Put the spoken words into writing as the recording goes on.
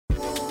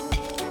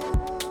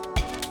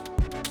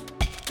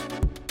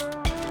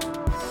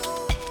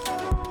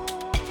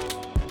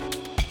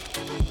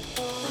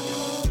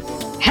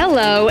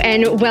Hello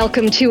and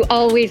welcome to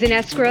Always in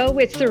Escrow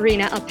with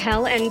Serena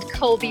Appel and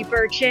Colby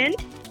Burchin.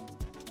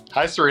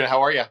 Hi, Serena.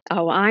 How are you?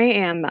 Oh, I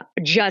am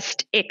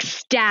just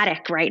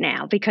ecstatic right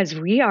now because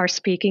we are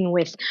speaking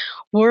with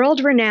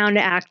world-renowned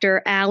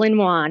actor Alan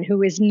Wan,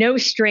 who is no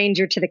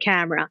stranger to the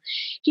camera.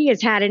 He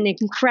has had an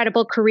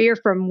incredible career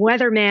from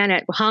weatherman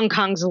at Hong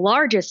Kong's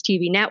largest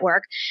TV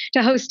network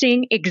to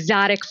hosting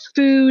exotic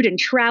food and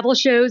travel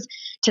shows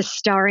to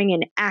starring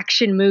in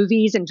action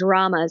movies and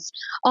dramas,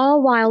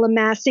 all while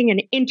amassing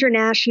an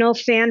international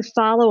fan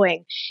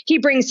following. He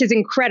brings his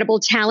incredible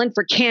talent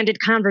for candid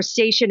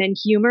conversation and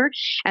humor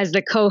as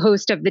the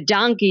co-host of the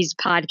Donkeys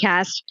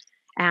podcast.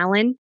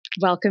 Alan,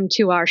 welcome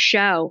to our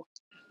show.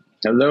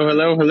 Hello,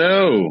 hello,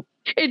 hello.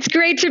 It's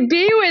great to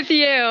be with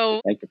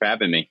you. Thank you for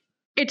having me.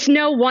 It's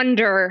no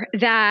wonder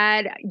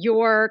that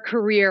your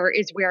career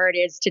is where it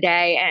is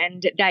today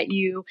and that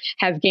you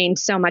have gained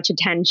so much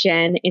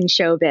attention in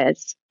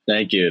showbiz.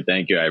 Thank you.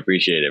 Thank you. I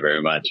appreciate it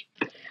very much.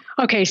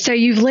 Okay, so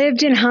you've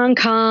lived in Hong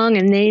Kong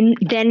and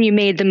then you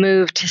made the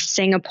move to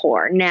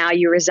Singapore. Now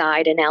you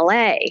reside in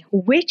LA.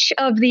 Which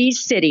of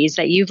these cities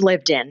that you've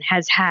lived in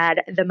has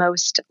had the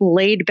most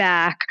laid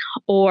back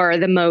or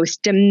the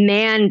most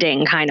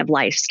demanding kind of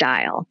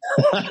lifestyle?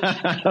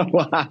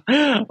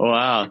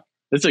 Wow.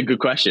 That's a good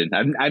question.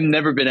 I've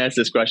never been asked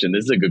this question.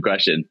 This is a good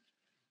question.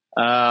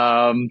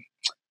 Wow.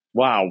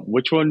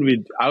 Which one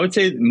I would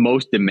say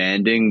most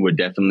demanding would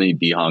definitely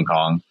be Hong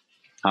Kong.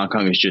 Hong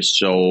Kong is just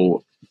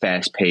so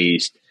fast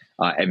paced.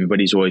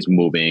 Everybody's always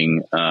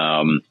moving.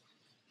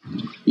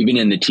 Even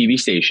in the TV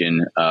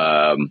station,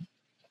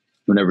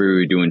 whenever we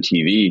were doing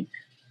TV,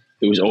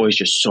 it was always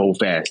just so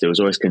fast. It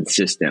was always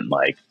consistent,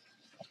 like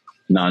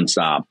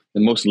nonstop. The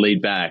most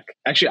laid back.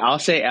 Actually, I'll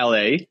say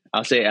LA.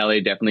 I'll say LA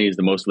definitely is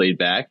the most laid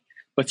back,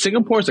 but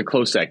Singapore is a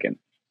close second.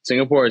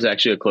 Singapore is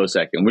actually a close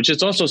second, which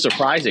is also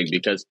surprising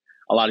because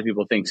a lot of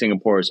people think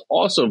Singapore is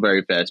also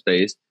very fast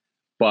paced,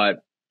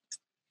 but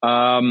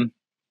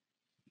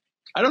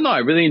I don't know. I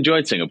really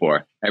enjoyed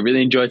Singapore. I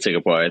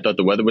thought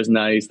the weather was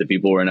nice. The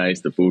people were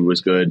nice. The food was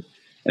good.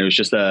 And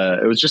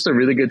it was just a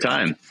really good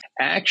time.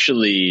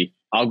 Actually,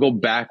 I'll go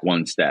back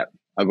one step.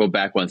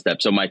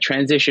 So my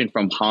transition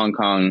from Hong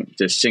Kong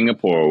to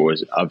Singapore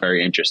was a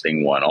very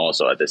interesting one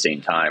also at the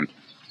same time.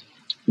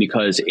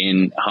 Because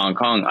in Hong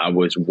Kong, I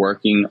was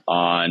working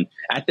on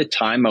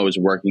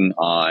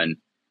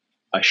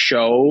a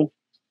show,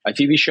 a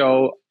TV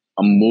show,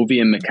 a movie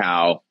in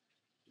Macau,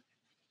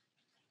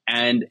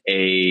 and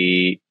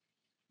a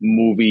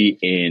movie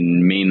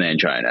in mainland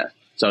China.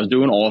 So I was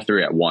doing all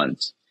three at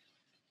once.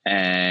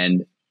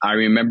 And I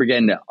remember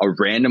getting a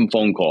random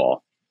phone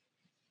call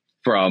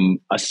from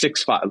a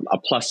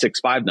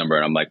 +65 number.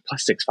 And I'm like,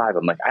 +65?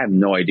 I'm like, I have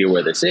no idea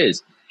where this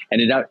is. And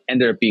it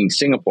ended up being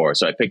Singapore.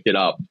 So I picked it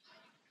up.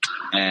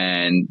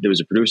 And there was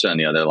a producer on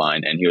the other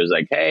line. And he was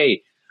like,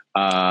 hey,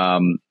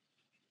 I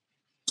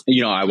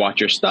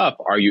watch your stuff.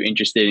 Are you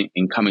interested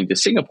in coming to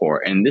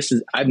Singapore? And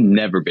I've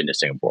never been to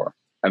Singapore.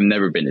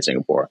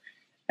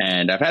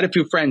 And I've had a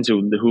few friends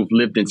who've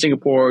lived in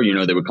Singapore.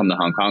 They would come to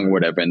Hong Kong or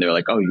whatever. And they were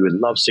like, oh, you would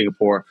love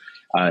Singapore.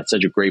 It's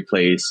such a great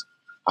place.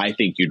 I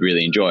think you'd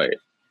really enjoy it.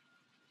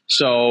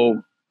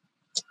 So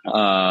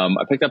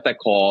I picked up that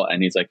call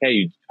and he's like,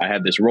 hey, I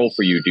have this role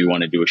for you. Do you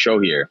want to do a show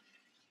here?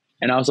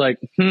 And I was like,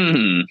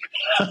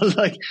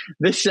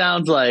 this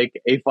sounds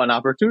like a fun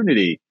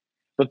opportunity.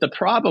 But the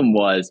problem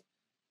was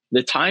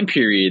the time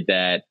period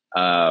that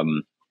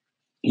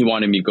he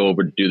wanted me to go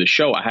over to do the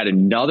show. I had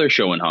another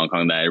show in Hong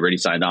Kong that I already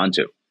signed on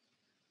to.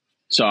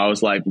 So I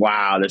was like,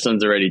 wow, this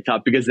one's already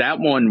tough because that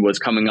one was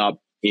coming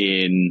up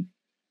in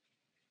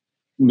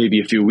maybe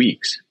a few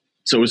weeks.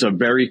 So it was a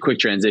very quick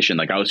transition.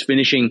 Like I was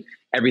finishing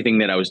everything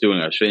that I was doing.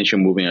 I was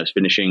finishing moving. I was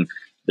finishing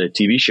the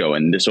TV show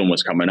and this one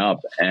was coming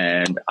up.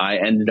 And I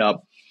ended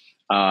up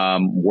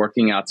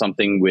working out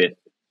something with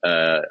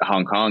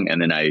Hong Kong.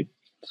 And then I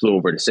flew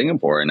over to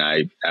Singapore and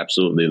I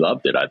absolutely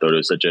loved it. I thought it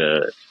was such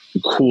a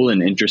cool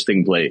and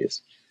interesting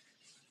place.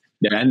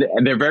 Yeah,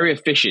 and they're very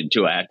efficient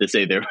too. I have to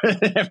say,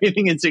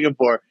 everything in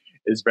Singapore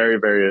is very,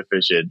 very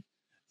efficient.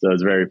 So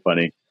it's very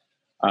funny.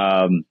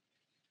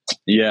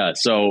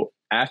 So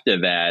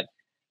after that,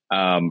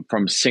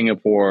 from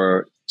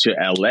Singapore to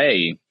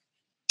LA,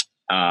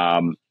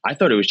 I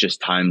thought it was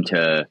just time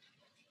to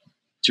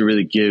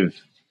really give,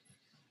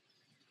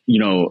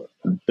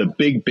 the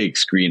big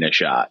screen a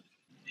shot.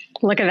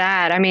 Look at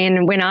that. I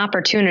mean, when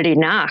opportunity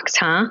knocks,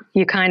 huh?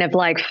 You kind of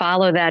like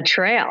follow that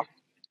trail.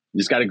 You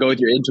just got to go with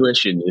your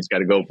intuition. You just got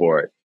to go for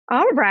it.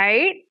 All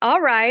right.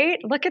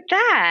 Look at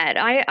that.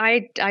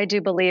 I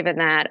do believe in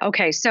that.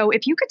 Okay. So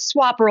if you could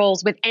swap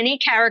roles with any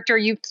character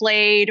you've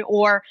played,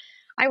 or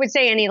I would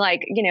say any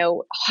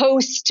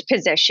host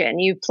position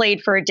you've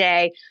played for a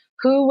day,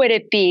 who would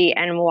it be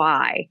and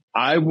why?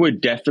 I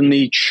would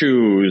definitely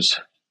choose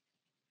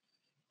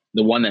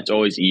the one that's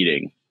always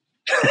eating.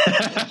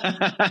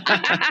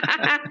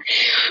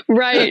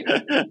 Right.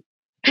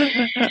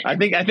 I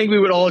think we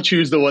would all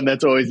choose the one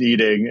that's always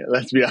eating.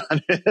 Let's be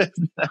honest.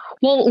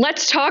 Well,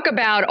 let's talk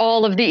about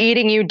all of the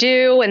eating you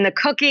do and the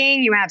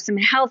cooking. You have some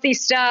healthy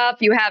stuff.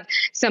 You have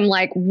some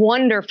like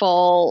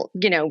wonderful,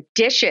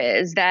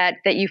 dishes that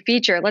you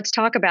feature. Let's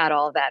talk about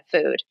all of that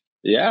food.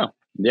 Yeah.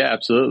 Yeah,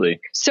 absolutely.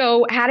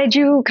 So, how did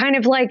you kind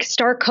of like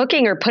start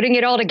cooking or putting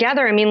it all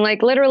together? I mean,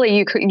 like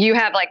literally, you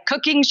have like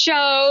cooking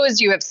shows,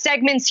 you have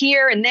segments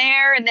here and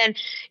there, and then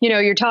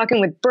you're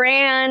talking with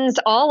brands,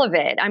 all of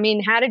it. I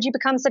mean, how did you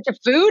become such a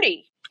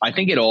foodie? I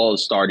think it all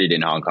started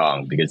in Hong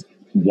Kong because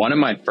one of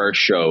my first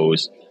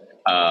shows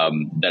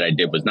that I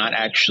did was not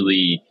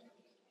actually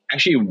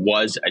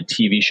was a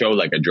TV show,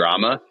 like a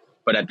drama,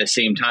 but at the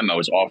same time I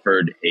was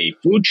offered a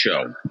food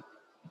show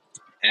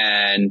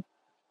and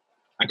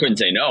I couldn't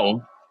say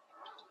no.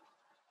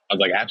 I was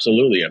like,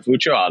 absolutely, a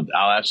food show,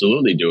 I'll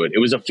absolutely do it. It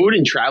was a food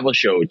and travel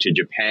show to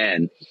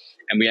Japan,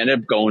 and we ended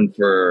up going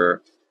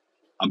for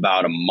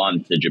about a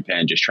month to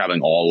Japan, just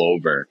traveling all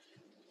over.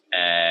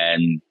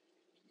 And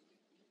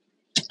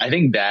I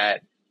think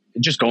that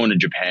just going to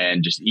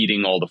Japan, just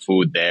eating all the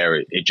food there,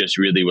 it just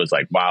really was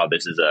like, wow,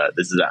 this is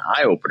an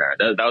eye opener.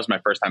 That was my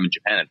first time in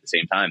Japan at the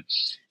same time,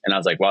 and I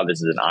was like, wow,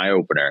 this is an eye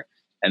opener.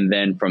 And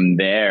then from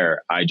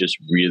there, I just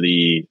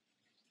really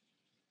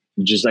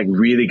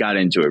got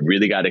into it,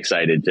 really got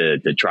excited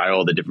to try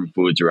all the different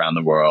foods around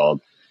the world,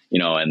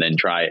 and then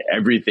try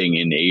everything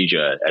in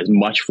Asia, as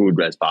much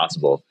food as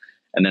possible.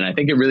 And then I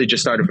think it really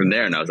just started from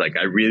there. And I was like,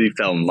 I really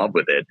fell in love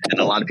with it. And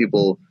a lot of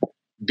people,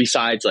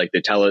 besides like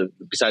the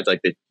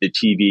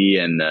TV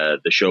and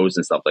the shows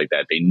and stuff like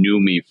that, they knew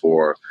me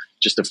for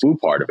just the food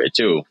part of it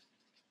too.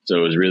 So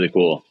it was really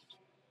cool.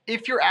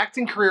 If your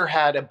acting career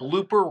had a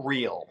blooper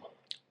reel,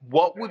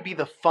 what would be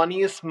the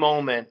funniest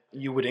moment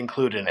you would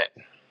include in it?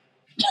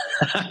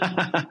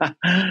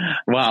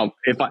 Wow.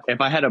 If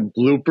I had a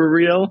blooper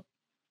reel,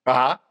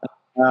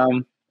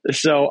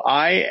 so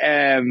I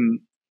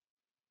am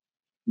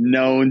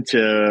known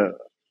to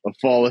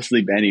fall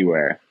asleep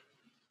anywhere,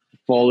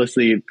 fall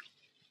asleep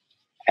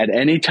at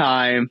any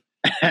time,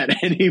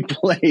 at any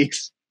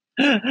place.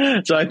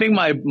 So I think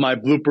my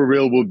blooper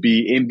reel will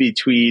be in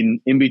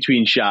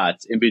between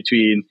shots,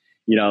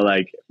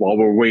 like while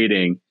we're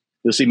waiting,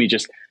 you'll see me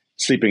just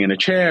sleeping in a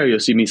chair. You'll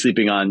see me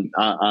sleeping on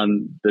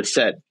the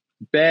set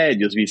bed.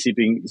 You'll be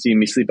seeing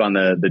me sleep on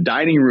the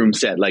dining room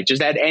set, like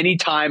just at any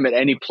time, at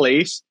any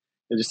place.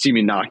 You'll just see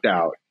me knocked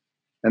out.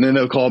 And then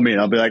they'll call me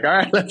and I'll be like, all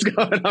right, let's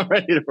go. And I'm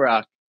ready to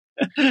rock.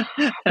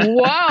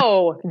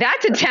 Whoa,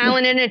 that's a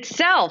talent in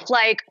itself.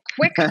 Like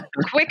quick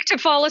to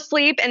fall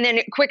asleep and then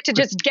quick to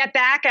just get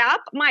back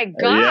up. My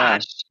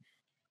gosh.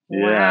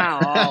 Yeah.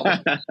 Wow.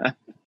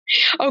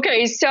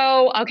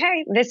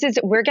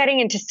 We're getting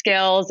into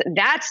skills.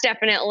 That's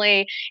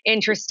definitely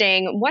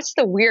interesting. What's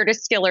the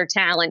weirdest skill or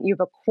talent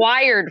you've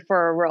acquired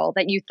for a role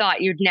that you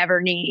thought you'd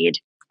never need?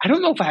 I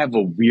don't know if I have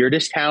a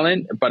weirdest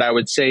talent, but I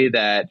would say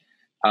that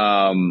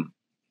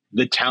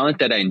the talent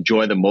that I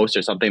enjoy the most,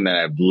 or something that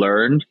I've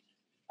learned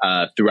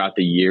throughout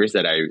the years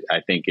that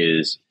I think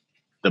is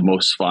the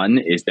most fun,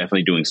 is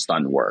definitely doing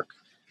stunt work.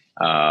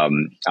 I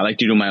like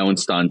to do my own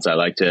stunts. I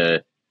like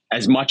to,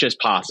 as much as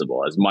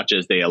possible, as much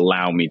as they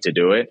allow me to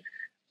do it.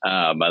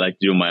 I like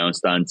to do my own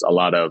stunts, a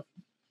lot of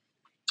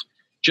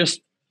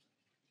just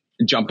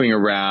jumping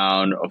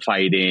around,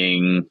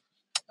 fighting,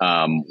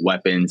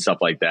 weapons, stuff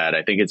like that.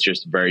 I think it's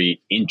just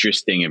very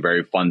interesting and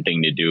very fun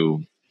thing to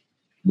do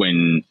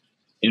when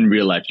in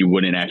real life you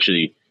wouldn't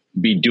actually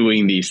be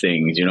doing these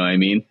things. You know what I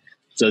mean?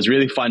 So it's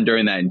really fun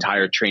during that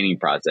entire training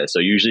process. So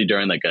usually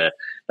during like a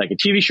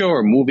TV show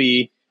or a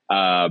movie,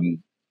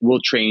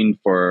 we'll train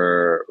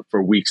for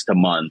weeks to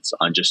months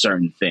on just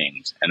certain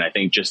things. And I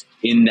think just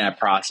in that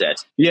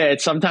process,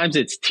 sometimes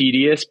it's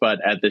tedious, but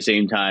at the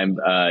same time,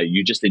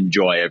 you just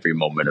enjoy every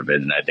moment of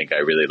it. And I think I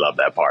really love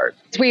that part.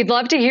 We'd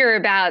love to hear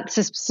about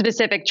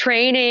specific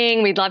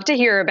training. We'd love to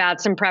hear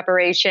about some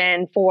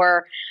preparation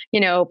for,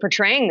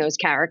 portraying those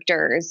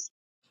characters.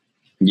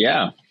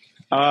 Yeah.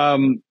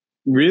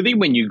 Really,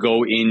 when you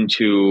go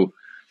into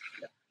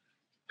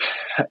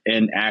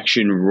an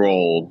action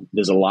role,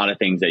 there's a lot of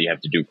things that you have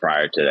to do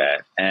prior to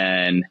that.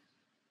 And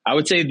I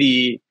would say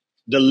the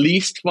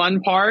least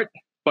fun part,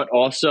 but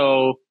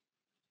also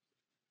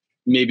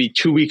maybe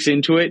 2 weeks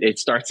into it, it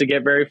starts to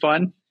get very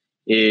fun,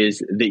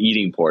 is the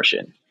eating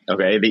portion.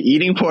 Okay. The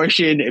eating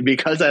portion,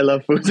 because I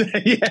love food.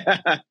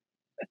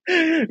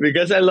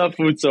 Because I love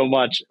food so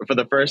much, for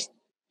the first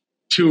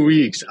 2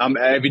 weeks,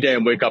 every day I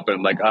wake up and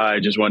I'm like, I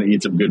just want to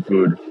eat some good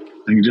food.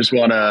 I just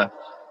want to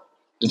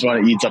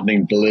eat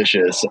something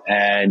delicious.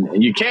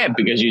 And you can't,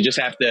 because you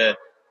have to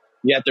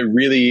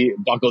really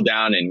buckle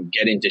down and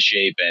get into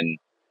shape and,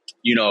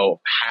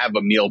 have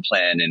a meal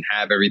plan and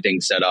have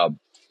everything set up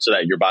so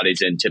that your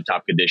body's in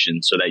tip-top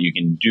condition so that you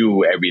can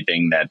do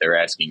everything that they're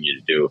asking you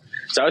to do.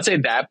 So I would say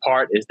that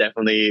part is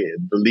definitely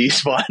the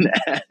least fun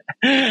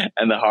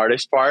and the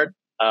hardest part.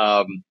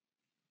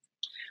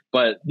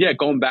 But yeah,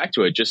 going back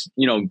to it, just,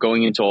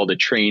 going into all the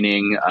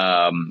training.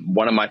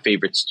 One of my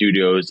favorite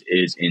studios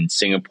is in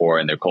Singapore,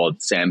 and they're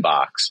called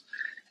Sandbox.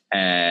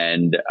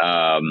 And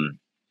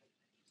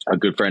a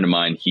good friend of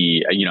mine.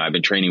 I've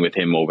been training with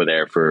him over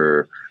there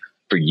for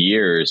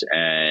years,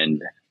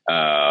 and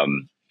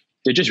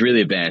they're just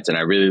really advanced, and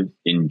I really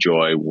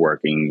enjoy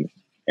working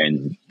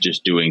and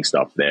just doing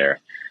stuff there.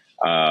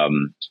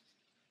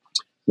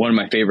 One of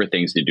my favorite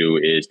things to do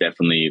is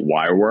definitely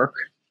wire work.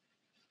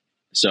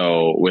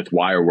 So with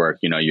wire work,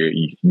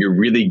 you're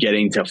really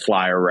getting to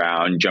fly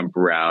around, jump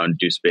around,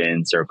 do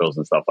spins, circles,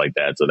 and stuff like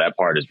that. So that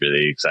part is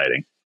really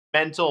exciting.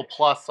 Mental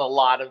plus a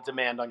lot of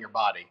demand on your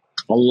body.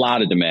 A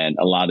lot of demand.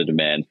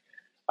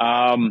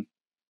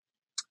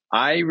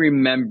 I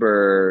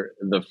remember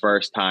the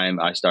first time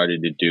I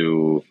started to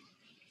do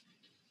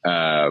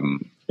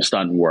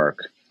stunt work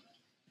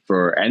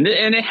and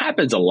it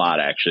happens a lot,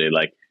 actually.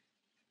 Like,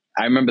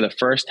 I remember the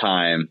first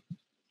time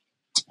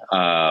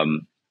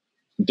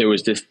we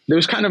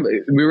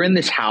were in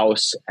this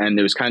house, and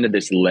there was kind of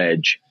this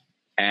ledge,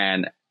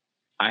 and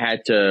I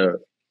had to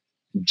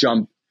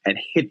jump and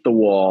hit the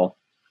wall,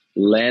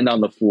 land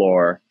on the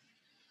floor,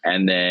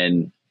 and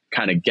then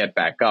kind of get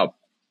back up.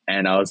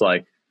 And I was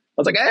like,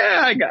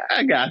 I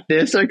got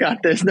this,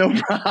 no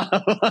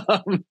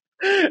problem.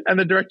 And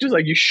the director's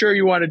like, "You sure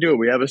you want to do it?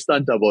 We have a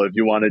stunt double if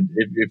you wanted.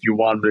 If you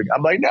wanted."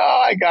 I'm like, "No,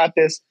 I got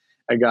this.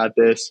 And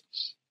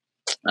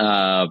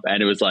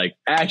it was like,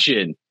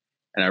 action.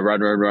 And I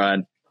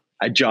run.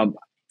 I jump,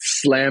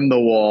 slam the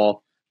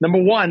wall.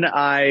 Number one,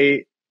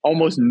 I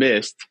almost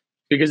missed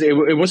because it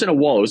wasn't a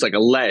wall. It was like a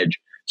ledge.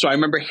 So I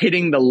remember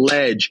hitting the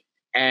ledge,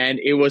 and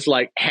it was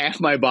like half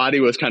my body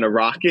was kind of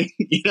rocking,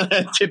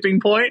 that tipping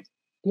point.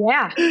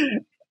 Yeah.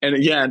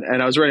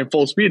 And I was running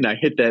full speed, and I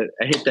hit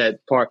that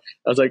part.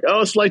 I was like,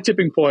 oh, slight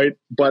tipping point,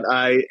 but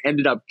I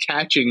ended up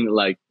catching,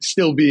 like,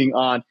 still being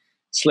on,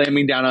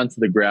 slamming down onto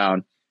the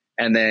ground,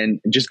 and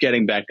then just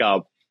getting back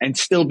up and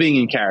still being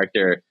in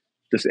character.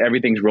 Just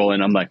everything's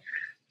rolling. I'm like,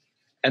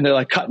 and they're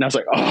like cutting. I was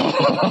like, oh,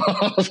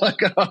 I was like,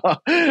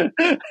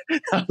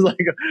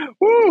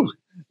 whoo,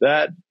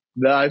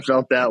 I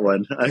felt that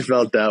one.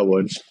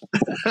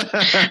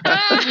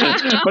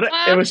 But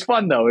it was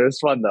fun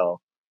though.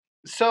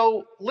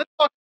 So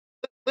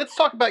let's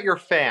talk about your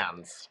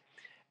fans.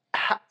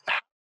 How do you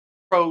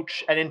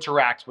approach and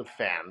interact with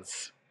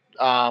fans?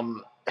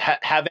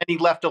 Have any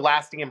left a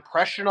lasting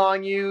impression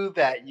on you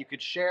that you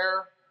could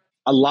share?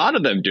 A lot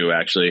of them do,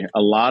 actually.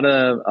 A lot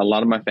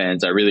of my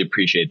fans, I really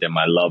appreciate them.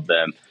 I love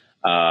them.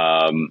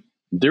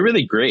 They're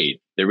really great.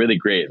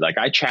 Like,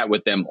 I chat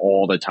with them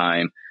all the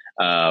time,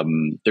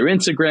 through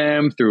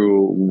Instagram,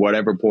 through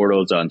whatever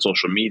portals on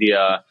social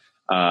media.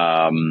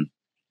 And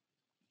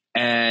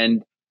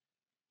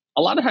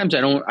a lot of times I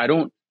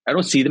don't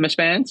see them as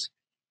fans.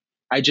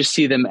 I just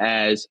see them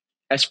as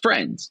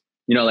friends.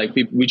 Like,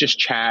 we just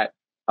chat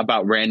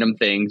about random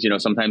things.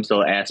 Sometimes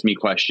they'll ask me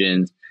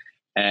questions,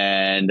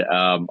 and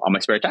on my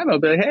spare time, I'll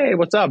be like, "Hey,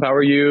 what's up? How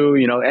are you?"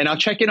 And I'll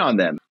check in on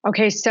them.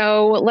 Okay,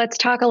 so let's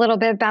talk a little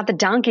bit about the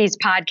Donkeys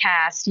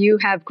podcast. You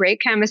have great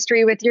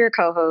chemistry with your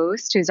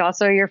co-host, who's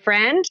also your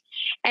friend,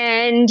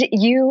 and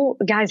you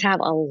guys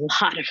have a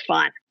lot of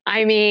fun.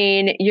 I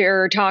mean,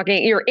 you're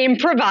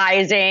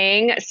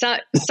improvising.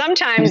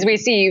 Sometimes we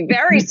see you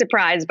very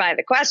surprised by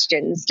the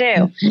questions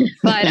too.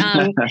 But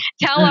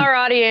tell our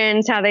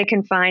audience how they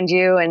can find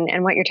you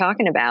and what you're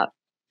talking about.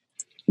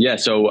 Yeah,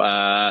 so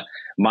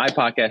my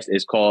podcast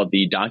is called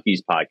the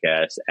Donkeys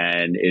Podcast,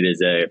 and it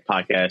is a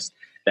podcast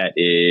that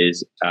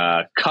is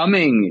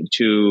coming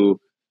to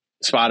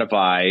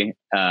Spotify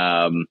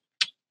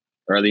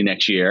early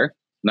next year.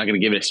 I'm not going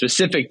to give it a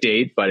specific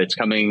date, but it's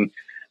coming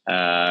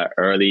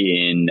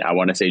early in, I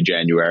want to say,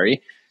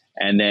 January.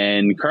 And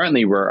then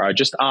currently we're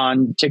just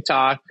on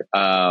TikTok,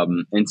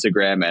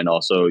 Instagram, and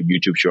also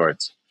YouTube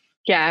Shorts.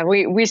 Yeah,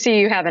 we see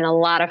you having a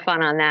lot of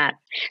fun on that.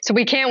 So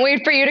we can't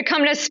wait for you to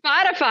come to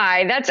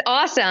Spotify. That's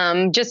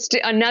awesome. Just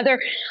another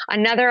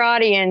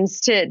audience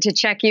to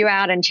check you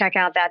out and check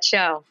out that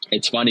show.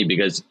 It's funny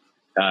because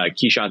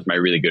Keyshawn's my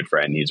really good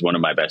friend. He's one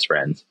of my best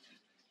friends.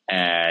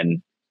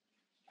 And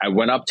I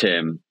went up to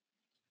him.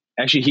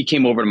 Actually, he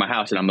came over to my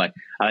house, and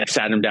I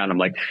sat him down. I'm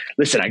like,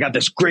 "Listen, I got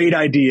this great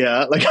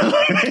idea. I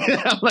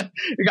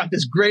got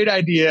this great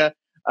idea.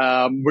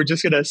 We're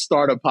just going to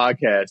start a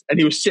podcast." And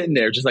he was sitting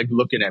there just like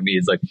looking at me.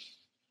 He's like,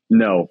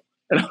 "No."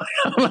 And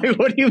I'm like,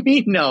 "What do you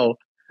mean no?"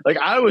 Like,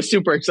 I was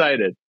super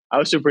excited. I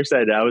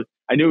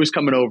knew he was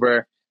coming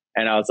over,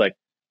 and I was like,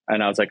 all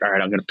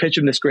right, I'm going to pitch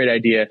him this great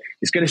idea.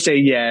 He's going to say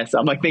yes.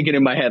 I'm like thinking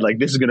in my head, like,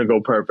 this is going to go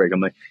perfect.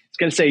 I'm like, he's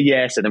going to say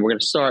yes. And then we're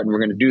going to start, and we're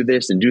going to do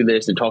this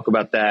and talk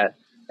about that.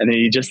 And then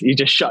he just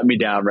shut me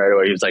down right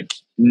away. He was like,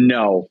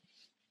 "No."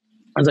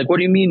 I was like, "What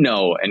do you mean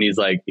no?" And he's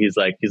like,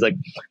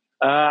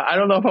 "I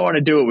don't know if I want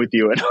to do it with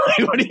you." And I'm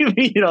like, "What do you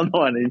mean you don't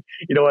want to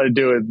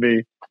do it with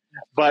me?"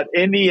 But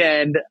in the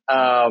end,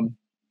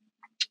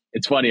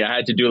 it's funny. I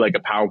had to do like a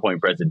PowerPoint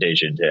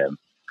presentation to him.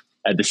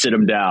 I had to sit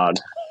him down.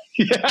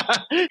 Yeah.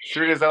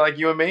 Sure, is that like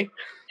you and me?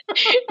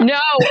 No,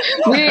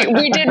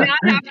 we did not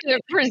have to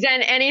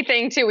present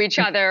anything to each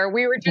other.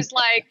 We were just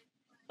like,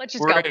 let's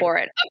just go for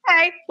it.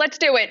 Okay, let's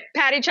do it.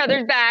 Pat each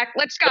other's back.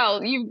 Let's go.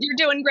 You're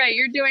doing great.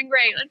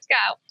 Let's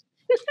go.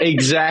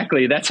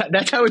 Exactly.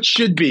 That's how it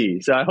should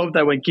be. So I hope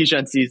that when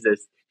Keyshawn sees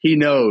this, he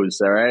knows.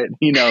 All right,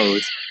 he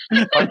knows.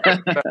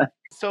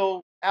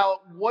 So,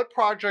 Al, what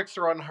projects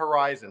are on the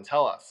horizon?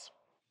 Tell us.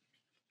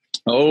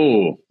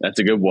 Oh, that's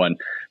a good one.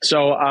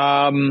 So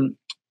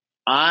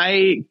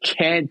I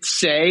can't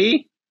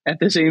say at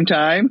the same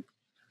time.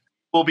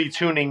 We'll be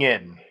tuning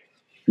in.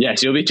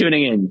 Yes, you'll be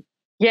tuning in.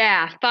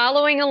 Yeah,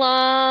 following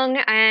along,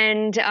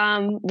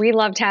 and we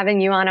loved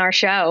having you on our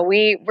show.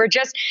 We're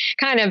just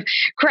kind of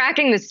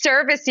cracking the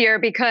surface here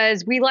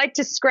because we like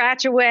to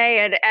scratch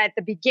away at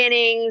the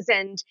beginnings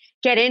and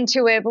get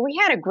into it, but we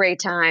had a great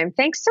time.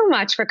 Thanks so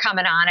much for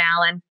coming on,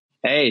 Alan.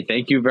 Hey,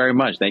 thank you very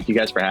much. Thank you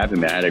guys for having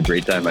me. I had a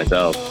great time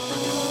myself.